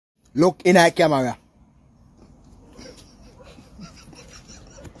Look in our camera.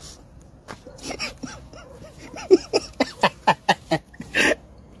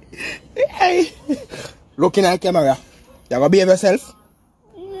 Look in our camera. You gonna behave yourself?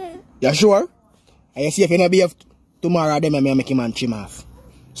 Yeah. You sure? And you see if you don't behave tomorrow, then I make him and trim off.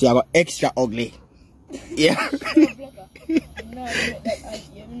 So you go extra ugly. Yeah.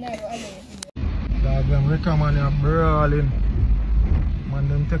 Them recommend you brawling. Man,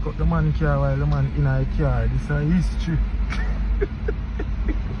 them take up the man car while the man in a car. This is a history.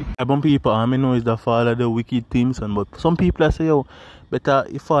 Some people I know is the father the wicked things, but some people say, yo, better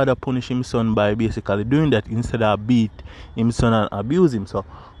if father punish his son by basically doing that instead of beat his son and abuse him. So,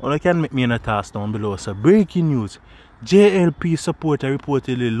 you can make me in a task down below. So, breaking news. JlP Supporter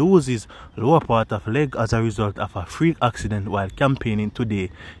reportedly loses lower part of leg as a result of a freak accident while campaigning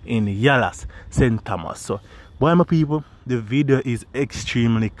today in Yalas, St. Thomas. So, boy, my people, the video is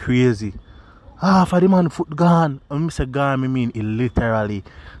extremely crazy. For the man foot gone. When I say gone, I mean it literally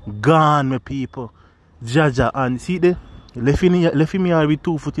gone, my people. JlP, and see the left me all with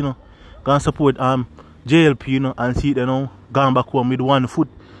 2 foot, you know. Gonna support JlP, you know, and see they now gone back home with 1 foot.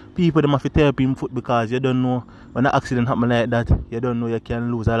 People them have to tap him foot because you don't know when an accident happen like that, you don't know you can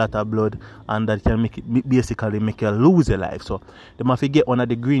lose a lot of blood and that can make it basically make you lose your life. So they have to get one of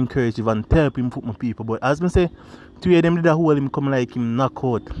the green cursive and tap him foot, my people. But as I say, 2 of them did a hold him come like him knock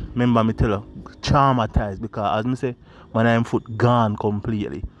out. Remember me tell you, traumatized because as I say, when I'm foot gone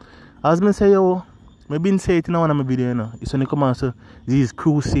completely. As I say, yo, I've been saying it in one of my videos, you know. It's when you come on so these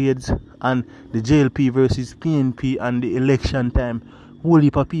crusades and the JlP versus PNP and the election time. Whole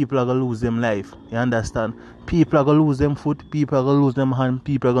heap of people are going to lose them life. You understand? People are going to lose them foot, people are going to lose them hand,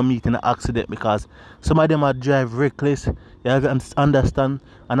 people are going to meet in an accident because some of them are drive reckless. You have to understand.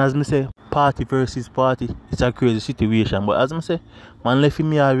 And as I say, party versus party, it's a crazy situation. But as I say, man left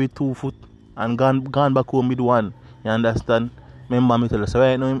me here with 2 foot and gone back home with 1. You understand? Remember me tell you. So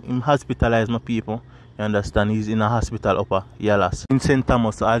right now, I'm hospitalized, my people. You understand? He's in a hospital upper Yalas in St.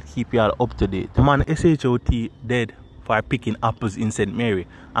 Thomas, so I'll keep you all up to date. The man h0t dead for picking apples in St. Mary.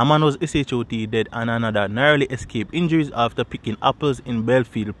 A man was h0t dead and another narrowly escaped injuries after picking apples in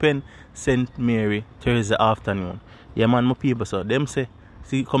Belfield Pen, St. Mary, Thursday afternoon. Yeah man, my people, so them say,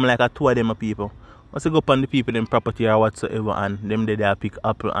 see come like a 2 of them my people. Once you go upon the people them property or whatsoever and them they pick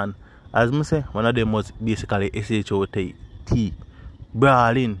apple and as I say, one of them was basically h0t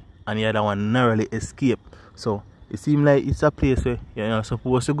brawling and the other one narrowly escaped. So it seems like it's a place where you're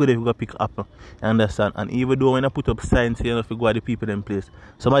supposed to go there if you go pick apple. You understand? And even though when I put up signs, you know, if you go at the people them place,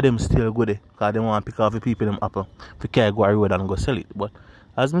 some of them still go there because they want to pick off the people them apple. If you can't go a road and go sell it. But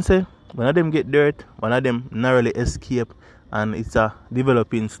as I say, one of them get dirt, one of them narrowly escape, and it's a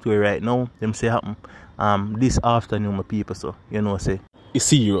developing story right now. Them say happen this afternoon, my people. So you know, say it's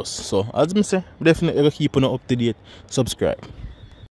serious. So as I say, definitely keep on up to date. Subscribe.